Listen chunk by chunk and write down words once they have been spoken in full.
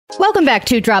Welcome back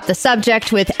to Drop the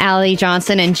Subject with Allie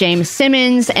Johnson and James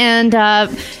Simmons. And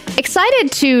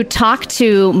excited to talk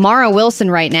to Mara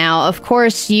Wilson right now. Of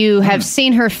course, you have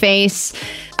seen her face,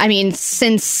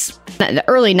 since the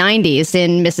early 90s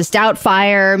in Mrs.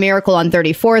 Doubtfire, Miracle on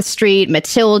 34th Street,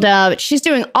 Matilda. She's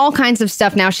doing all kinds of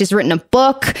stuff now. She's written a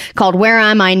book called Where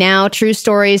Am I Now? True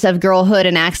Stories of Girlhood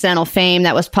and Accidental Fame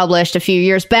that was published a few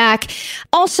years back.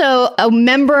 Also a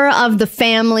member of the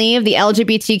family of the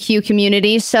LGBTQ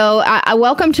community. So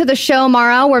welcome to the show,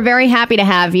 Mara. We're very happy to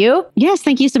have you. Yes,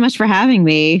 thank you so much for having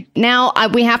me. Now,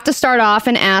 we have to start off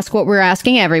and ask what we're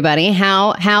asking everybody.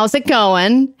 How's it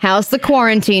going? How's the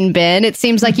quarantine been? It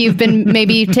seems like you've been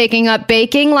maybe taking up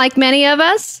baking like many of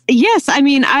us. Yes,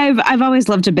 I've always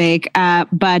loved to bake,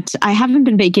 but I haven't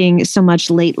been baking so much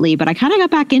lately. But I kind of got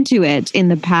back into it in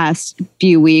the past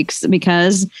few weeks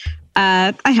because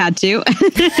I had to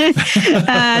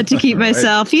to keep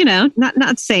myself,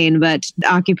 not sane, but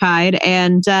occupied.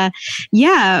 And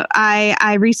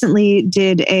I recently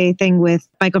did a thing with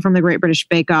Michael from the Great British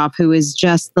Bake Off, who is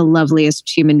just the loveliest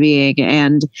human being.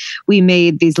 And we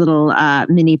made these little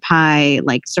mini pie,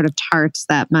 like sort of tarts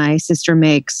that my sister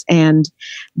makes. And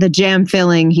the jam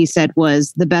filling, he said,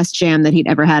 was the best jam that he'd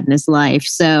ever had in his life.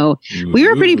 So we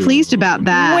were pretty pleased about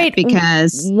that.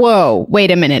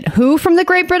 Wait a minute. Who from the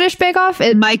Great British Bake Off?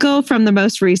 Michael from the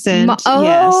most recent.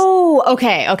 Yes.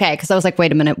 Okay. Because I was like,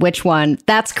 wait a minute, which one?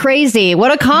 That's crazy.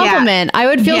 What a compliment. Yeah. I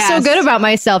would feel so good about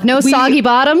myself. No soggy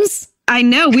bottoms. I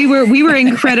know we were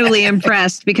incredibly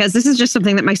impressed because this is just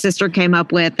something that my sister came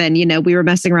up with. And, we were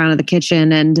messing around in the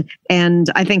kitchen and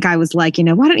I think I was like,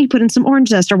 why don't you put in some orange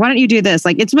zest or why don't you do this?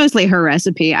 Like, it's mostly her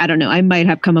recipe. I don't know. I might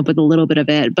have come up with a little bit of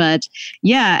it, but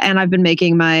yeah. And I've been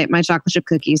making my chocolate chip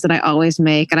cookies that I always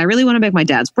make. And I really want to make my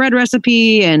dad's bread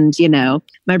recipe and,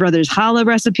 my brother's challah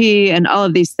recipe and all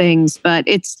of these things. But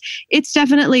it's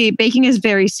definitely, baking is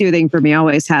very soothing for me,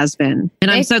 always has been.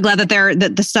 And I'm so glad that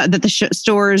the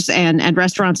stores and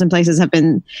restaurants and places have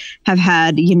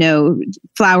had,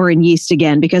 flour and yeast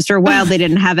again, because for a while they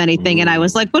didn't have anything. And I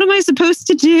was like, what am I supposed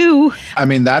to do?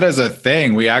 That is a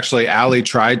thing. We actually, Allie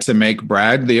tried to make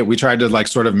bread. We tried to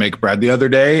sort of make bread the other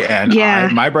day and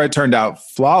my bread turned out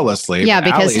flawlessly. Yeah,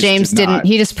 because Allie's James didn't,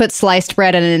 he just put sliced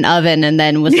bread in an oven and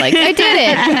then was like, I did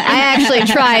it. I actually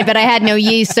tried, but I had no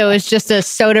yeast. So it was just a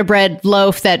soda bread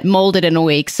loaf that molded in a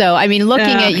week. So, looking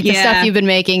at the stuff you've been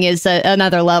making is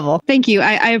another level. Thank you.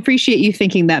 I appreciate you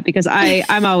thinking that because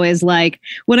I'm always like,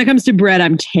 when it comes to bread,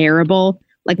 I'm terrible.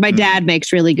 Like my dad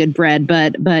makes really good bread,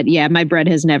 but yeah, my bread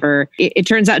has never, it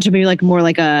turns out to be more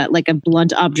like a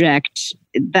blunt object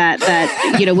that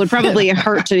would probably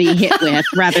hurt to be hit with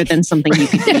rather than something you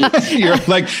could eat. You're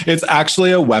like, it's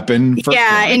actually a weapon.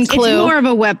 It's more of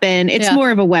a weapon. It's more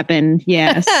of a weapon.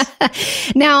 Yes.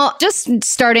 Now, just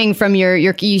starting from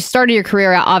you started your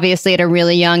career obviously at a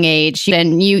really young age,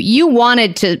 and you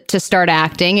wanted to start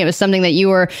acting. It was something that you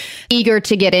were eager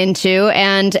to get into,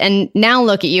 and now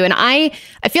look at you. And I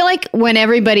feel like when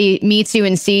everybody meets you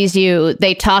and sees you,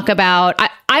 they talk about,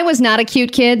 I was not a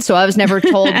cute kid, so I was never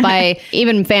told by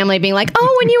even family being like,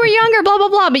 oh, when you were younger, blah, blah,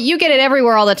 blah. But you get it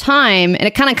everywhere all the time. And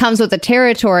it kind of comes with the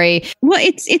territory. Well,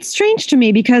 it's strange to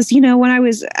me because, when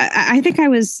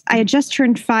I had just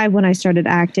turned 5 when I started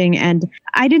acting, and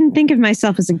I didn't think of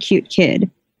myself as a cute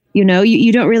kid. You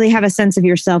don't really have a sense of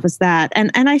yourself as that. And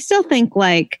I still think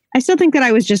that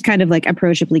I was just kind of like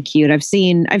approachably cute. I've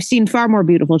seen far more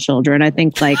beautiful children. I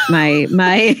think like my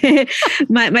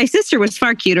sister was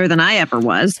far cuter than I ever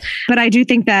was. But I do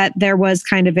think that there was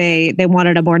kind of they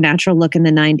wanted a more natural look in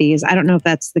the 90s. I don't know if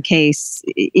that's the case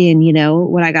in,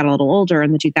 when I got a little older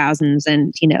in the 2000s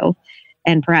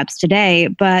and perhaps today.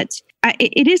 But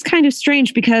it is kind of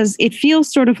strange because it feels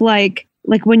sort of like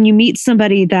when you meet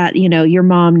somebody that, your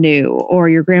mom knew or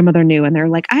your grandmother knew, and they're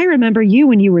like, I remember you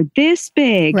when you were this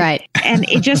big. Right. And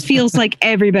it just feels like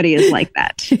everybody is like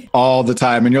that. All the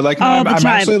time. And you're like, no, I'm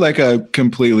actually like a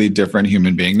completely different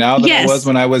human being now than I was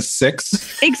when I was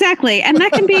 6. Exactly. And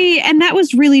that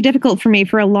was really difficult for me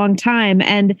for a long time.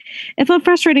 And it felt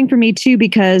frustrating for me too,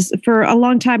 because for a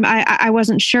long time, I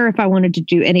wasn't sure if I wanted to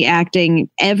do any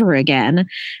acting ever again.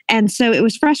 And so it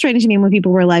was frustrating to me when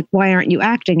people were like, why aren't you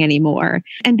acting anymore?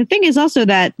 And the thing is also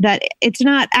that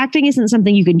acting isn't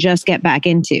something you can just get back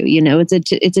into.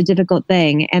 It's a difficult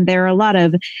thing, and there are a lot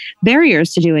of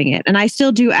barriers to doing it. And I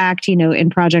still do act, in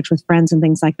projects with friends and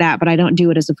things like that, but I don't do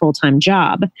it as a full-time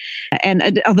job.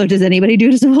 And although does anybody do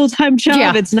it as a full-time job?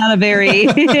 Yeah. It's not a very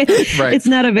it's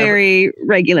not a very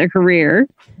regular career.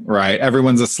 Right.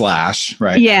 Everyone's a slash,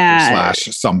 right? Yeah.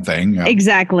 Slash something. Yeah.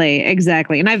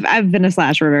 Exactly. And I've been a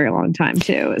slash for a very long time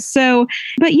too. So,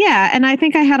 but yeah, and I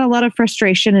think I had a lot of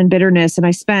frustration and bitterness, and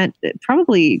I spent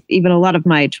probably even a lot of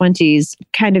my 20s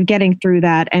kind of getting through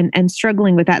that and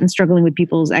struggling with that and struggling with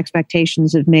people's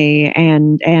expectations of me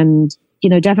and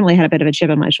definitely had a bit of a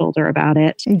chip on my shoulder about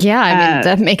it. Yeah, I mean,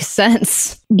 that makes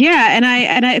sense. Yeah, and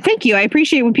I thank you. I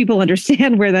appreciate when people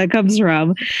understand where that comes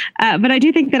from. But I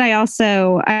do think that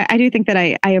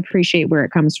I appreciate where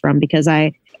it comes from, because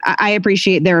I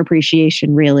appreciate their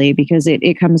appreciation, really, because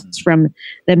it comes from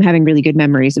them having really good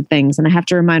memories of things. And I have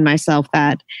to remind myself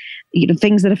that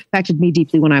things that affected me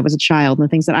deeply when I was a child and the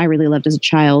things that I really loved as a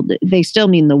child, they still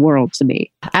mean the world to me.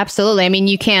 Absolutely. I mean,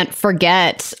 you can't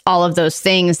forget all of those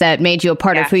things that made you a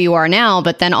part of who you are now,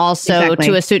 but then also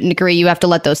to a certain degree, you have to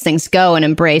let those things go and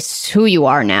embrace who you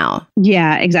are now.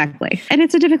 Yeah, exactly. And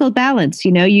it's a difficult balance.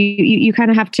 You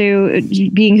kind of have to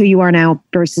being who you are now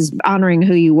versus honoring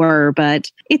who you were,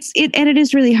 but it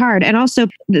is really hard. And also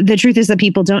the truth is that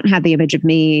people don't have the image of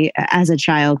me as a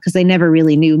child because they never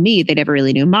really knew me. They never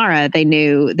really knew Mara. They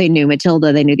knew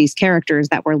Matilda. They knew these characters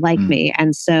that were like me.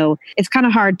 And so it's kind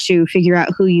of hard to figure out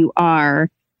who you are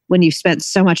when you've spent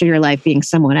so much of your life being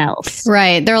someone else.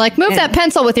 Right. They're like, move that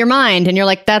pencil with your mind. And you're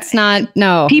like, that's not,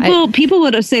 no. People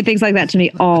would say things like that to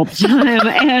me all the time.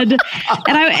 and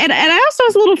I also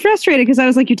was a little frustrated because I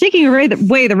was like, you're taking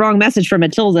away the wrong message from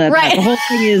Matilda. Right. The whole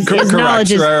thing is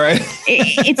knowledge is, right.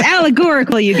 It's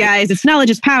allegorical, you guys. It's knowledge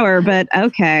is power, but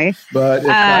okay. But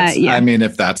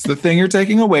if that's the thing you're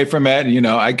taking away from it,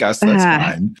 I guess that's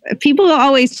fine. People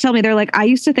always tell me, they're like, I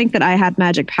used to think that I had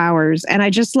magic powers. And I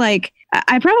just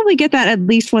I probably get that at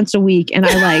least once a week. And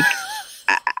I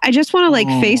just want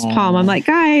to face palm. I'm like,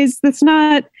 guys, that's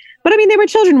not, but I mean, they were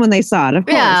children when they saw it, of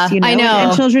course. Yeah, I know.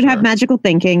 And children have magical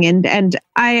thinking. And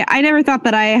I never thought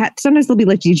that I had, sometimes they'll be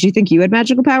like, did you think you had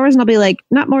magical powers? And I'll be like,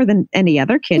 not more than any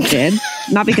other kid did.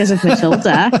 Not because of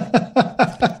Matilda.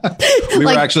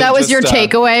 That was your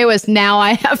takeaway was now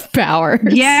I have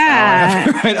powers. Yeah.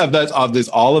 Right.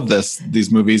 All of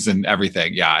these movies and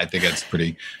everything. Yeah. I think it's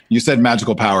pretty, you said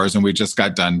magical powers and we just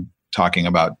got done talking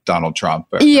about Donald Trump.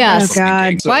 Yes. Oh,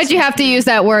 God. So why'd you have to use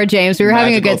that word, James? We were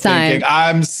having a good time.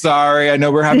 I'm sorry. I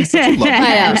know we're having such a lovely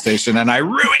conversation and I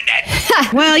ruined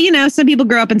it. Well, some people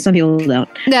grow up and some people don't.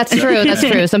 That's true. That's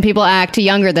true. Some people act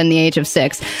younger than the age of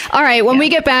 6. All right. When we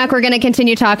get back, we're going to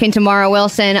continue talking to Mara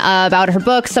Wilson about her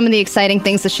book, some of the exciting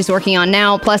things that she's working on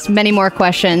now, plus many more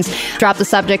questions. Drop the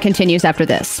Subject continues after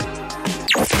this.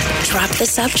 Drop the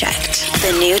Subject,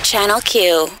 the new Channel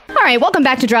Q. All right, welcome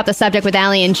back to Drop the Subject with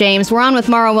Allie and James. We're on with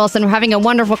Mara Wilson. We're having a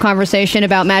wonderful conversation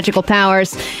about magical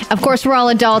powers. Of course, we're all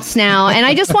adults now. And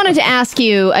I just wanted to ask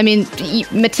you, I mean,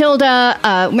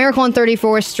 Matilda, Miracle on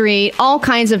 34th Street, all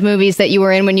kinds of movies that you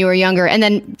were in when you were younger, and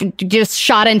then just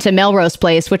shot into Melrose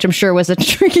Place, which I'm sure was a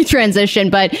tricky transition.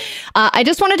 But I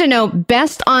just wanted to know,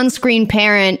 best on-screen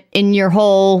parent in your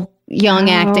whole young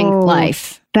acting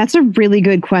life. That's a really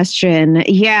good question.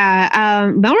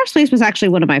 Yeah. Melrose Place was actually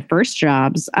one of my first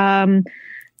jobs. I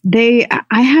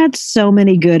had so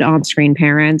many good on-screen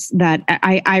parents that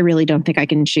I really don't think I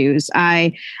can choose.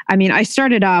 I mean, I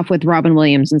started off with Robin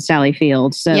Williams and Sally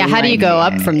Field. So yeah, how do you go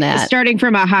up from that? Starting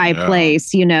from a high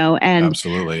place, and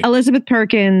absolutely. Elizabeth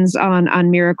Perkins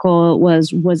on Miracle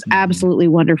was absolutely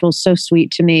wonderful, so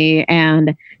sweet to me.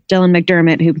 And Dylan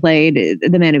McDermott, who played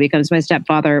the man who becomes my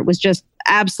stepfather, was just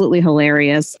absolutely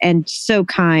hilarious and so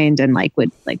kind, and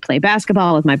would play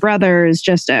basketball with my brothers.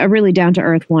 Just a really down to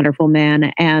earth, wonderful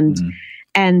man. And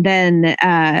then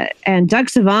Doug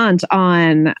Savant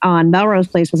on Melrose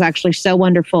Place was actually so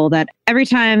wonderful that every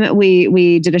time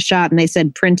we did a shot and they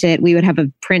said print it, we would have a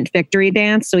print victory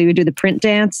dance. So we would do the print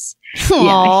dance. Aww.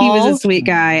 Yeah, he was a sweet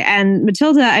guy. And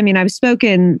Matilda, I mean, I've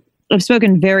spoken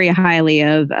very highly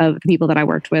of the people that I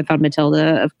worked with on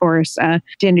Matilda. Of course,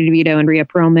 Danny DeVito and Rhea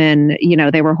Perlman,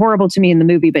 they were horrible to me in the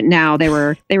movie, but now they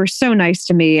were so nice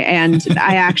to me. And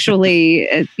I actually,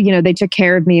 they took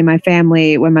care of me and my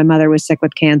family when my mother was sick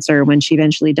with cancer, when she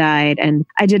eventually died. And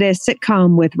I did a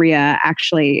sitcom with Rhea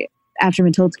actually after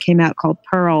Matilda came out called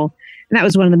Pearl. And that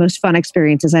was one of the most fun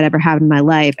experiences I'd ever had in my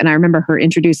life. And I remember her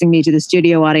introducing me to the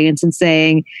studio audience and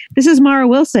saying, "This is Mara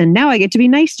Wilson. Now I get to be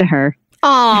nice to her."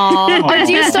 Oh,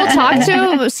 do you still talk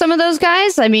to some of those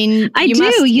guys? I mean, I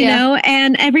do,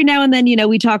 and every now and then,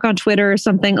 we talk on Twitter or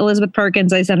something. Elizabeth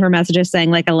Perkins, I sent her messages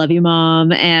saying I love you,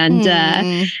 Mom. And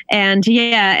Danny and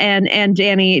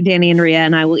Rhea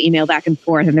and I will email back and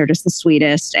forth, and they're just the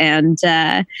sweetest.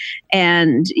 I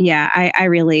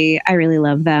really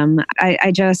love them.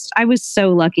 I was so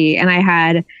lucky, and I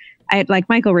like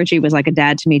Michael Ritchie was like a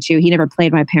dad to me too. He never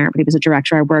played my parent, but he was a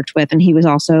director I worked with, and he was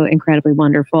also incredibly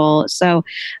wonderful. So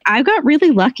I got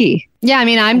really lucky. Yeah, I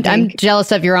mean, I'm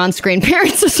jealous of your on-screen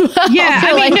parents as well. Yeah,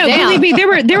 I mean, no, believe me,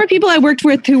 there were people I worked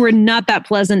with who were not that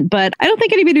pleasant, but I don't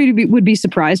think anybody would be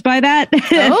surprised by that.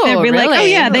 Oh, They'd be really? like, oh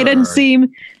yeah, they didn't seem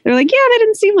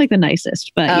like the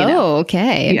nicest. But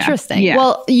okay, interesting. Yeah.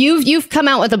 Well, you've come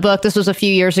out with a book. This was a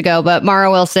few years ago, but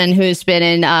Mara Wilson, who's been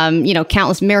in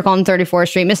countless Miracle on 34th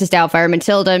Street, Mrs. Doubtfire,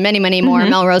 Matilda, many more,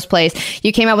 Melrose Place.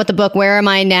 You came out with the book Where Am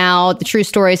I Now? The True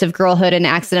Stories of Girlhood and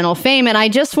Accidental Fame. And I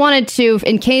just wanted to,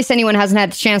 in case anyone hasn't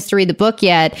had a chance to read the book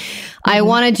yet, I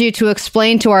wanted you to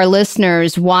explain to our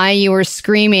listeners why you were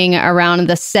screaming around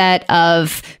the set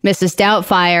of Mrs.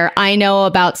 Doubtfire, I know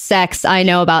about sex, I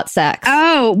know about sex.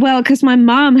 Oh, well, because my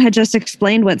mom had just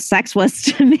explained what sex was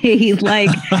to me like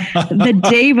the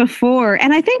day before.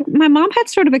 And I think my mom had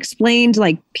sort of explained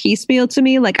like piecemeal to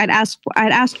me. Like I'd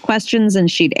asked questions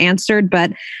and she'd answered,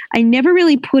 but I never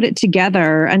really put it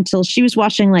together until she was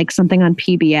watching like something on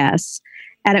PBS.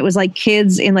 And it was like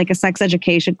kids in like a sex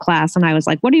education class. And I was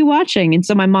like, what are you watching? And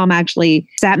so my mom actually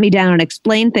sat me down and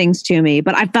explained things to me.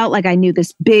 But I felt like I knew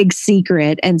this big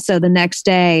secret. And so the next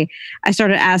day I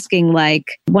started asking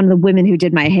like one of the women who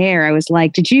did my hair, I was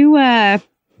like, did you,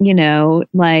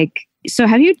 so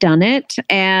have you done it?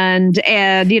 And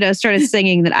started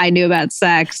singing that I knew about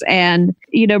sex. And,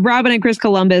 Robin and Chris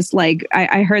Columbus, like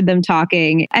I heard them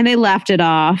talking and they laughed it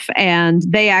off. And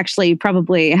they actually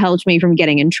probably helped me from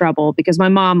getting in trouble because my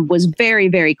mom was very,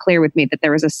 very clear with me that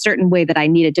there was a certain way that I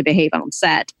needed to behave on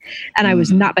set. And I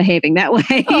was not behaving that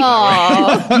way.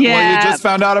 Oh, yeah. Well, you just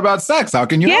found out about sex. How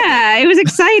can you? Yeah, it was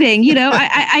exciting.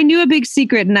 I knew a big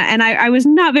secret and I was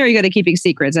not very good at keeping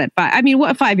secrets at 5. I mean,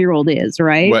 what a 5-year-old is,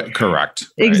 right? Correct.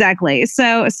 Right. Exactly.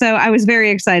 So I was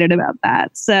very excited about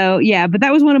that. So yeah, but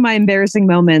that was one of my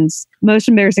most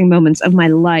embarrassing moments of my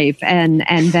life. And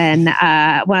then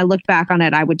when I looked back on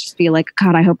it, I would just be like,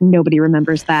 God, I hope nobody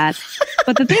remembers that.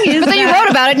 But the thing is, but then you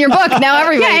wrote about it in your book. Now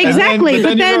everybody. Yeah, exactly.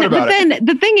 But then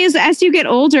the thing is, as you get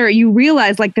older, you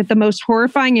realize like that the most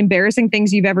horrifying, embarrassing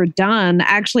things you've ever done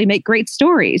actually make great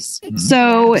stories. Mm-hmm.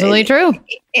 So absolutely true.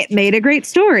 It made a great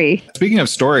story. Speaking of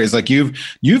stories, like you've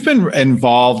been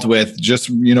involved with just,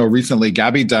 recently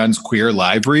Gabby Dunn's Queer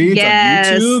Live Reads on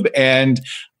YouTube. And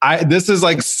this is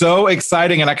like so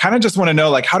exciting. And I kind of just want to know,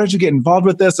 like, how did you get involved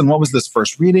with this? And what was this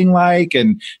first reading like?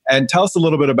 And tell us a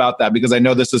little bit about that, because I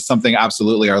know this is something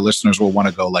absolutely our listeners will want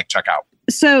to go like check out.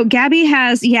 So Gabby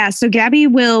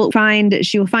will find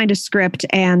a script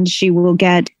and she will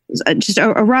get just a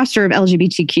roster of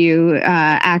LGBTQ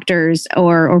actors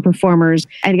or performers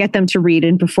and get them to read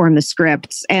and perform the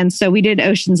scripts. And so we did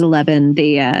Ocean's 11,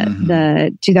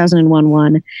 the 2001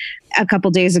 one, a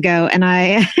couple days ago, and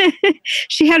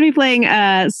she had me playing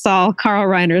Saul, Carl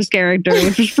Reiner's character,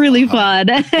 which was really fun.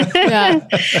 Yeah.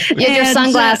 You had your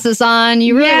sunglasses on.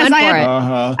 You really went for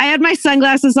it. I had my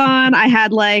sunglasses on. I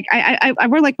had like I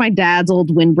wore like my dad's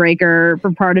old windbreaker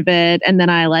for part of it, and then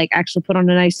I like actually put on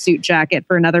a nice suit jacket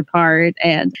for another part.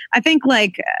 And I think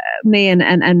like me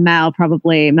and Mal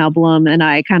Blum and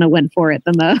I kind of went for it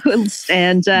the most.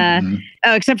 And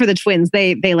except for the twins,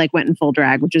 they like went in full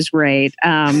drag, which is great.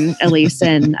 Elise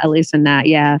and Nat,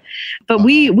 yeah. But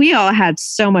we all had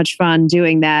so much fun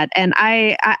doing that. And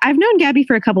I've known Gabby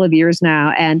for a couple of years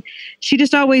now, and she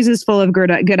just always is full of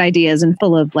good ideas and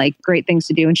full of like great things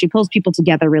to do. And she pulls people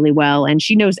together really well, and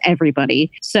she knows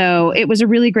everybody. So it was a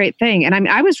really great thing. And I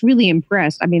mean, I was really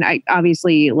impressed. I mean, I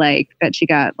obviously like that she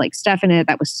got like Steph in it.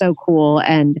 That was so cool.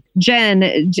 And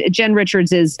Jen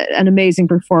Richards is an amazing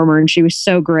performer, and she was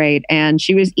so great. And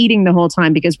she was eating the whole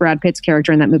time because Brad Pitt's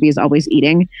character in that movie is always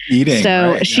eating.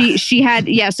 So right, she had,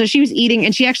 so she was eating,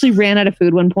 and she actually ran out of food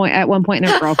at one point,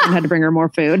 and her girlfriend had to bring her more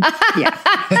food.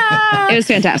 Yeah. It was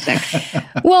fantastic.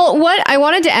 Well, what I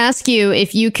wanted to ask you,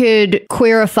 if you could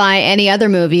queerify any other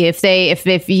movie,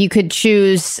 if you could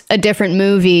choose a different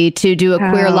movie to do a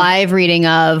queer live reading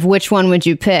of, which one would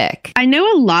you pick? I know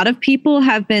a lot of people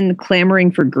have been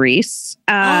clamoring for Grease.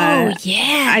 Oh,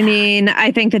 yeah. I mean,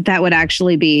 I think that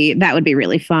would be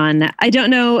really fun. I don't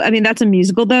know. I mean, that's a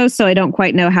musical though, so I don't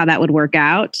quite know how that would work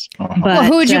out. But well,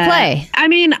 who would you play? I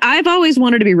mean, I've always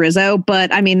wanted to be Rizzo,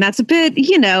 but I mean, that's a bit,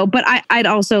 but I'd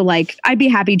also I'd be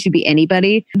happy to be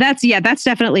anybody. That's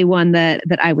definitely one that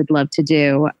I would love to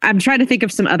do. I'm trying to think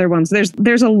of some other ones.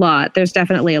 There's a lot. There's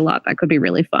definitely a lot that could be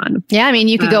really fun. Yeah. I mean,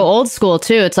 you could go old school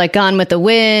too. It's like Gone with the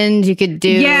Wind. You could do,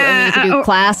 you could do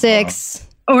classics.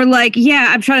 Or like,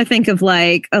 I'm trying to think of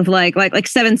like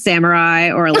Seven Samurai,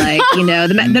 or like, you know,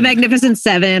 the Magnificent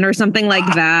Seven or something like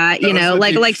that, you know,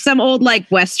 like some old like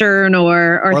Western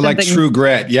or something. Like True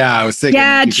Grit. Yeah, I was thinking.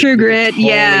 Yeah, True Grit.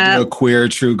 Totally do a queer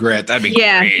True Grit. That'd be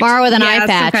great. Mara with an eye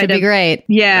patch would be great.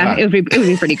 Yeah, it would be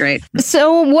pretty great.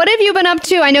 So what have you been up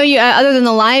to? I know you, other than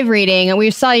the live reading, we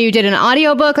saw you did an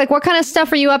audiobook. Like, what kind of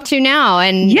stuff are you up to now?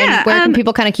 And where can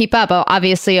people kind of keep up?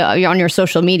 Obviously, you're on your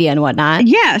social media and whatnot.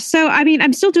 Yeah. So, I mean,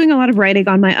 I'm still doing a lot of writing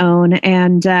on my own.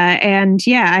 And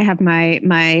I have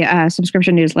my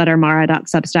subscription newsletter,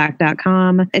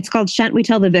 mara.substack.com. It's called Shan't We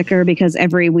Tell the Vicar, because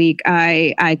every week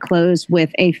I close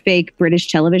with a fake British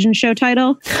television show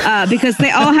title, because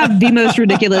they all have the most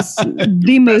ridiculous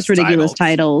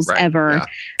titles ever. Yeah.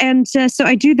 And so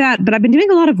I do that, but I've been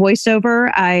doing a lot of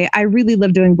voiceover. I really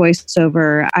love doing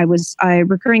voiceover. I was a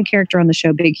recurring character on the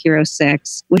show Big Hero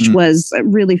 6, which was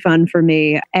really fun for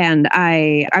me. And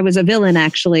I was a villain,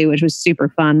 actually, which was super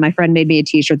fun. My friend made me a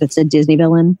t-shirt that said Disney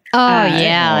villain.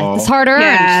 It's hard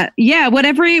earned. Yeah. What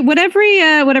every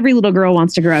little girl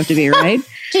wants to grow up to be, right?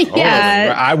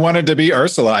 I wanted to be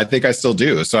Ursula. I think I still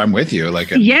do. So I'm with you.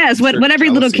 Like, yes, what every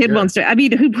little kid wants to. I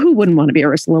mean, who wouldn't want to be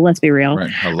Ursula? Let's be real.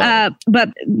 Right. Hello. But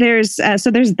there's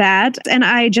that, and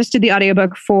I just did the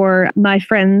audiobook for my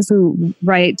friends who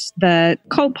write the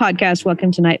cult podcast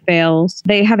Welcome to Night Vales.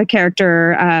 They have a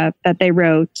character that they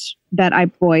wrote that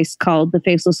I voiced called The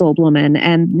Faceless Old Woman.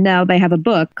 And now they have a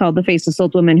book called The Faceless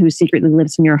Old Woman Who Secretly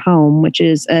Lives in Your Home, which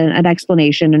is an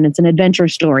explanation, and it's an adventure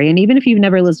story. And even if you've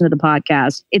never listened to the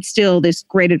podcast, it's still this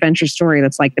great adventure story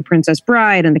that's like The Princess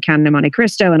Bride and The Count of Monte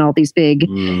Cristo and all these big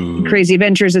crazy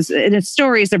adventures. It's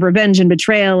stories of revenge and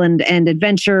betrayal and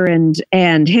adventure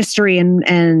and history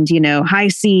and you know, high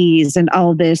seas and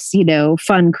all this, you know,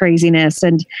 fun craziness.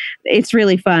 And it's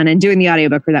really fun. And doing the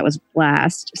audiobook for that was a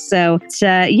blast. So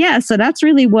so that's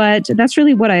really what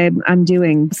I'm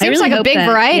doing. Seems like a big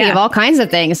variety of all kinds of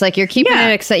things. Like, you're keeping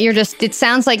it. It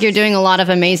sounds like you're doing a lot of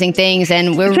amazing things,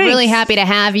 and we're really happy to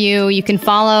have you. You can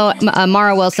follow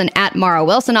Mara Wilson at Mara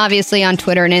Wilson, obviously, on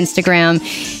Twitter and Instagram.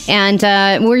 And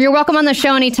you're welcome on the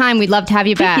show anytime. We'd love to have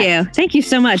you back. Thank you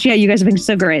so much. Yeah, you guys have been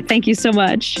so great. Thank you so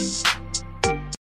much.